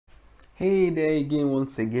Hey there again,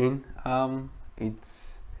 once again.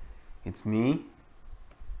 It's me,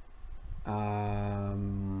 a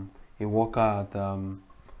worker at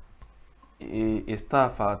a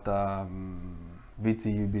staff at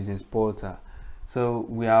VTU Business Portal. So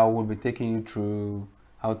will be taking you through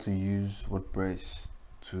how to use WordPress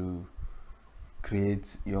to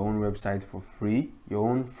create your own website for free, your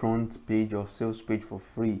own front page or sales page for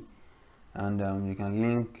free, and you can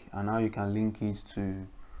link and how you can link it to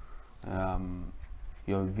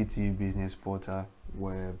your VTU Business Portal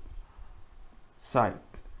web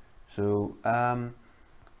site. So all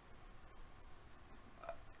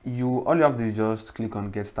you have to do is just click on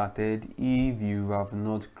get started. If you have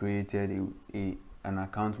not created an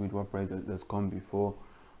account with WordPress.com before,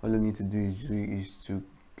 all you need to do is to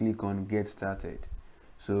click on get started.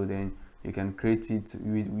 So then you can create it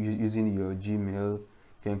using your Gmail. You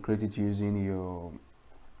can create it using your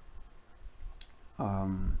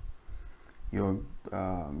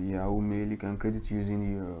Yahoo mail. You can create it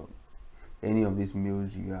using your any of these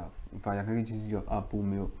mails you have. In fact, I can create it using your Apple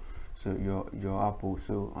mail. So your Apple.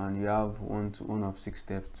 So and you have one of 6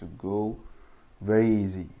 steps to go. Very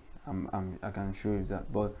easy. I can show you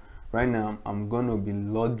that. But right now I'm gonna be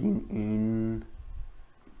logging in.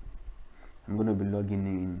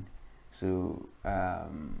 So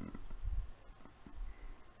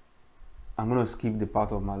I'm gonna skip the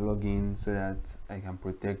part of my login so that I can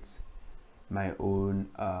protect my own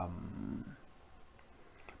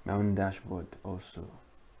dashboard also.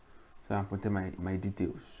 So I'm putting my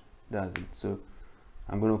details. That's it. So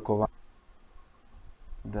I'm gonna cover.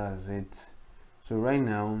 That's it. So right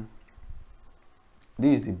now,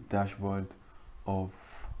 this is the dashboard of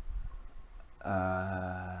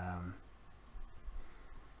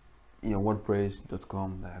your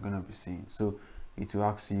WordPress.com that you're gonna be seeing. So it will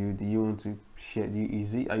ask you, do you want to share?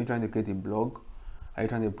 Are you trying to create a blog? Are you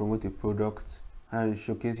trying to promote a product? How to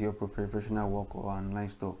showcase your professional work or online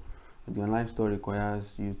store? The online store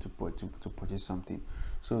requires you to purchase something.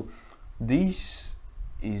 So this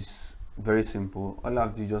is very simple. All I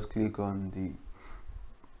have to do is just click on the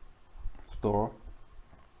store,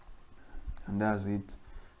 and that's it.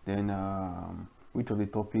 Then which of the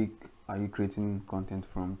topic are you creating content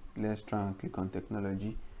from? Let's try and click on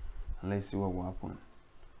technology, and let's see what will happen.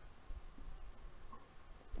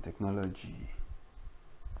 Technology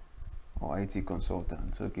or IT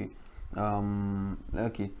consultants. Okay.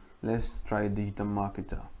 Okay. Let's try digital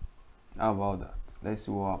marketer. How about that? Let's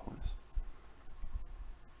see what happens.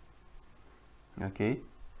 Okay,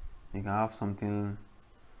 you can have something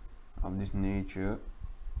of this nature.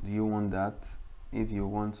 Do you want that? If you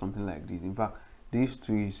want something like this, in fact, this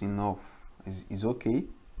two is enough. Is okay.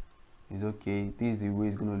 It's okay. This is the way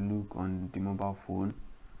it's gonna look on the mobile phone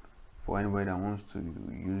for anybody that wants to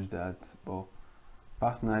use that. But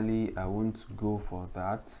personally, I won't go for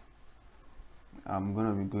that. I'm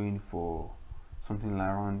gonna be going for something like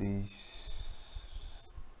around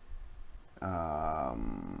this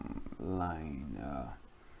line.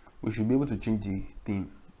 We should be able to change the theme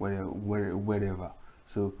wherever.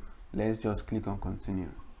 So let's just click on continue.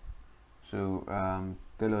 So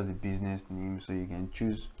tell us the business name, so you can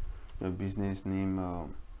choose your business name.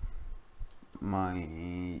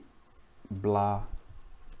 My blah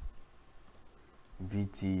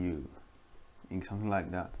VTU, something like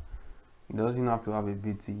that. It doesn't have to have a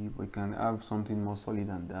VTU, but you can have something more solid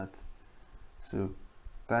than that. So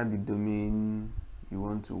type the domain you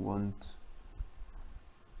want.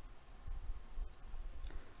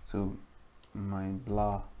 So my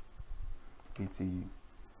blah VTU.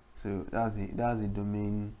 So that's the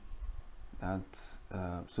domain. That's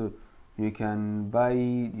so you can buy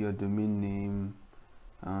your domain name.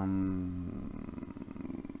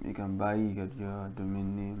 You can buy your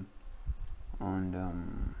domain name, and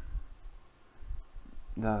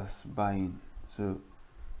that's buying. So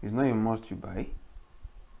it's not a must you buy.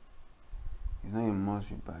 So it's not a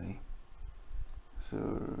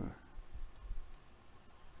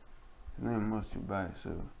must you buy.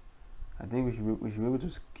 So I think we should be able to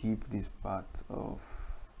skip this part of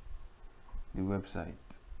the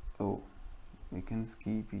website. Oh, we can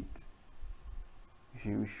skip it.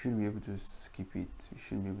 We should be able to skip it.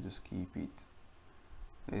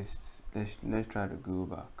 Let's try to go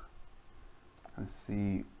back and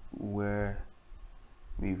see where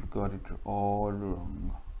we've got it all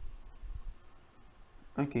wrong.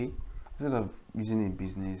 Okay, instead of using a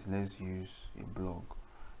business, let's use a blog.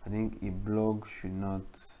 I think a blog should not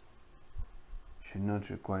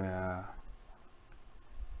require.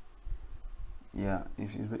 Yeah,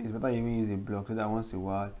 it's better you even use a blog so that once in a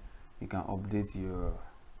while you can update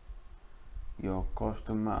your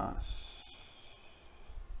customers.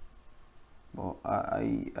 but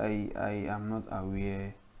I am not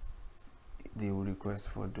aware they will request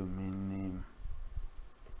for domain name.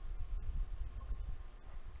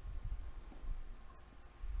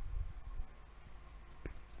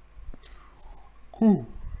 Cool.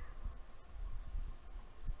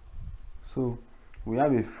 So we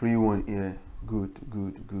have a free one here. Good.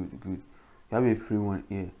 We have a free one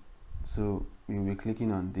here. So we will be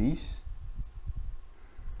clicking on this.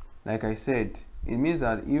 Like I said, it means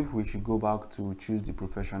that if we should go back to choose the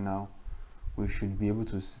professional, we should be able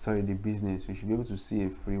to, sorry, the business, we should be able to see a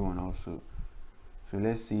free one also. So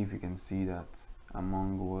let's see if we can see that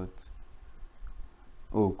among what.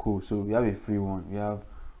 Oh, cool. So we have a free one. We have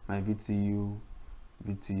my VTU,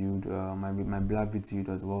 my black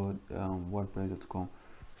VTU.wordpress.com.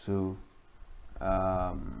 So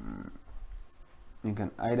you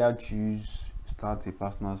can either choose start a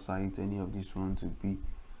personal site, any of these one to be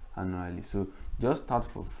annually. So just start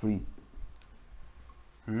for free.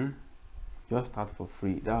 Just start for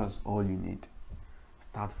free. That's all you need.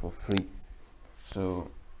 Start for free.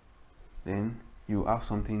 So then you have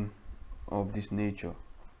something of this nature,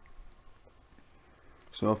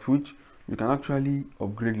 so of which you can actually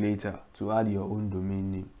upgrade later to add your own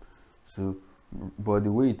domain name. So but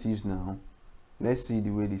the way it is now, let's see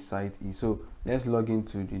the way the site is. So let's log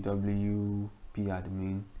into the WP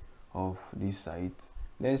admin of this site.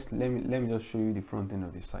 Let me just show you the front end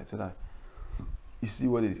of the site so that you see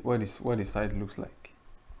what the site looks like.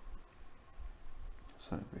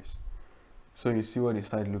 Sorry, please. So you see what the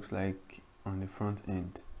site looks like on the front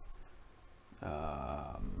end.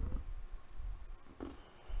 On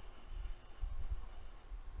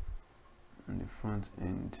the front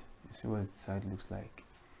end, you see what the site looks like.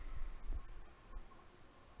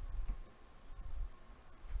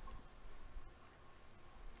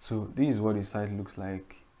 So this is what the site looks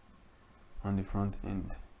like on the front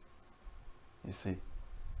end. You see,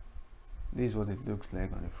 this is what it looks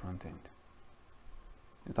like on the front end.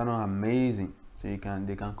 It's not amazing. So they can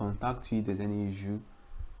contact you if there's any issue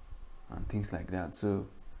and things like that. So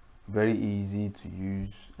very easy to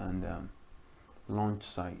use and launch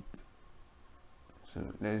site. So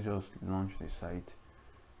let's just launch the site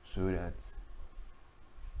so that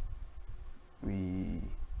we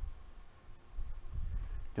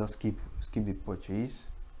just skip the purchase,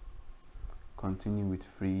 continue with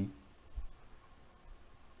free.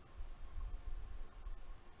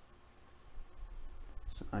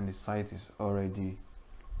 So, and the site is already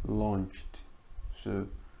launched. So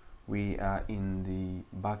we are in the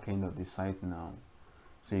back end of the site now.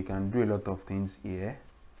 So you can do a lot of things here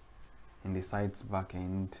in the site's back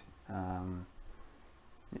end.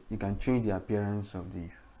 You can change the appearance of the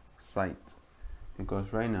site,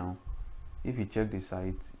 because right now if you check the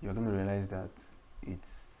site, you're going to realize that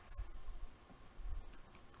it's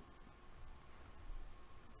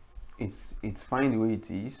fine the way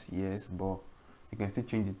it is, yes, but you can still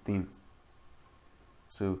change the theme.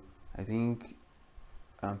 So I think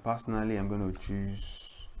personally I'm going to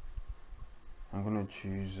choose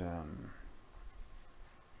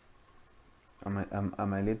I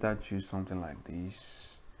might later choose something like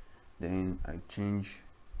this. Then I change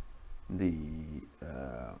the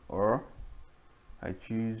or I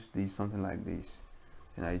choose this something like this,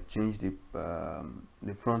 and I change the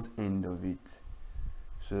front end of it.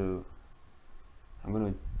 So I'm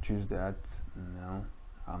going to choose that now.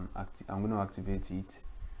 I'm going to activate it.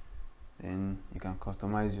 Then you can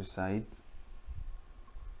customize your site.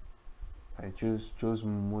 I chose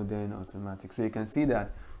modern automatic. So you can see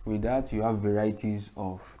that with that you have varieties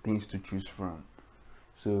of things to choose from.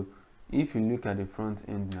 So if you look at the front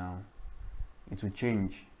end now, it will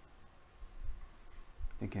change.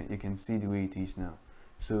 You can see the way it is now.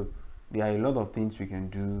 So there are a lot of things we can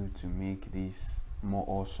do to make this more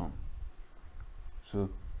awesome. So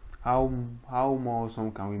how more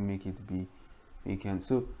awesome can we make it be?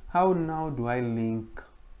 So how now do I link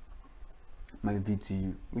my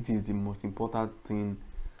VTU, which is the most important thing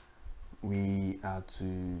we are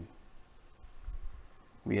to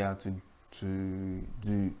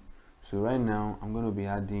do. So right now I'm going to be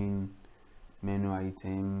adding menu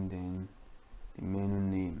item, then the menu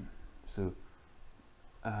name. So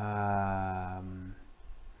I'm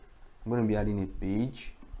going to be adding a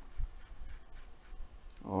page,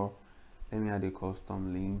 or let me add a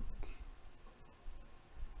custom link.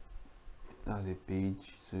 That's a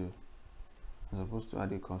page. So I'm supposed to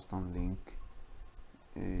add a custom link.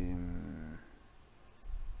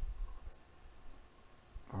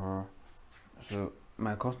 So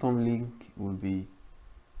my custom link will be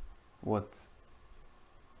what?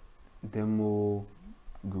 Demo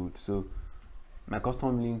good. So my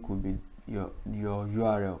custom link will be your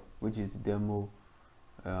URL, which is demo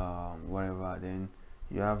whatever. Then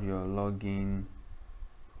you have your login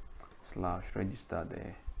 / register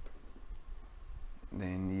there.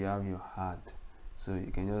 Then you have your ad, so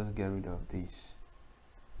you can just get rid of this,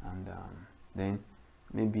 and then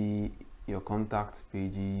maybe your contact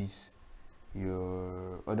pages,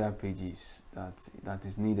 your other pages that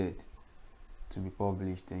is needed to be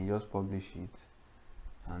published, then you just publish it.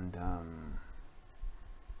 And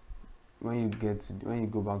when you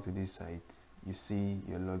go back to this site, you see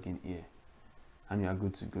your login here, and you are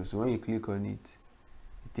good to go. So when you click on it,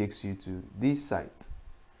 it takes you to this site.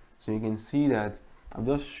 So you can see that I've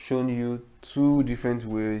just shown you 2 different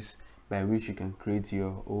ways by which you can create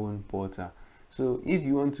your own portal. So if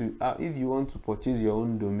you want to purchase your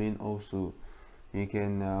own domain also, you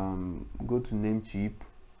can go to Namecheap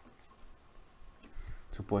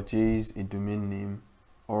to purchase a domain name,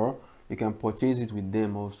 or you can purchase it with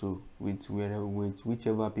them also, with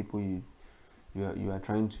whichever people you are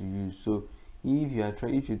trying to use. So if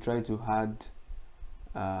you try to add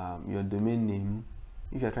your domain name,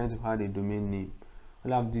 if you are trying to add a domain name, all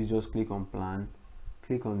you have to do is just click on plan,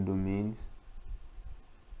 click on domains,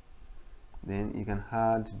 then you can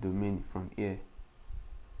add domain from here.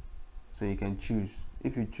 So you can choose.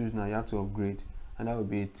 If you choose now, you have to upgrade, and that will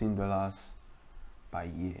be $18 per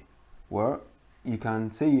year. Well, you can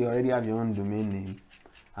say you already have your own domain name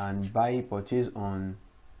and purchase on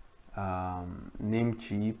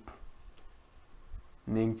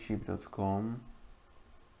namecheap.com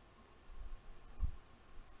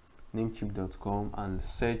and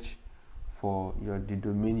search for the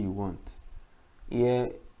domain you want.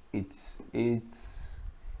 Here it's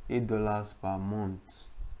 $8 per month,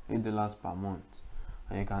 and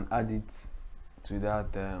you can add it to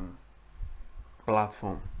that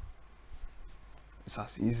platform. It's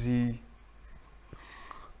as easy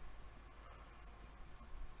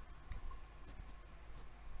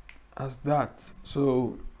as that.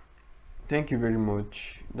 So thank you very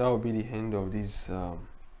much. That will be the end of this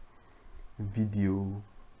video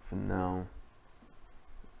for now.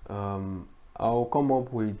 I'll come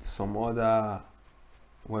up with some other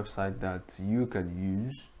website that you can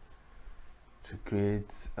use to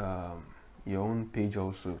create your own page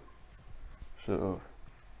also. So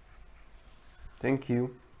thank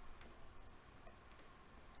you.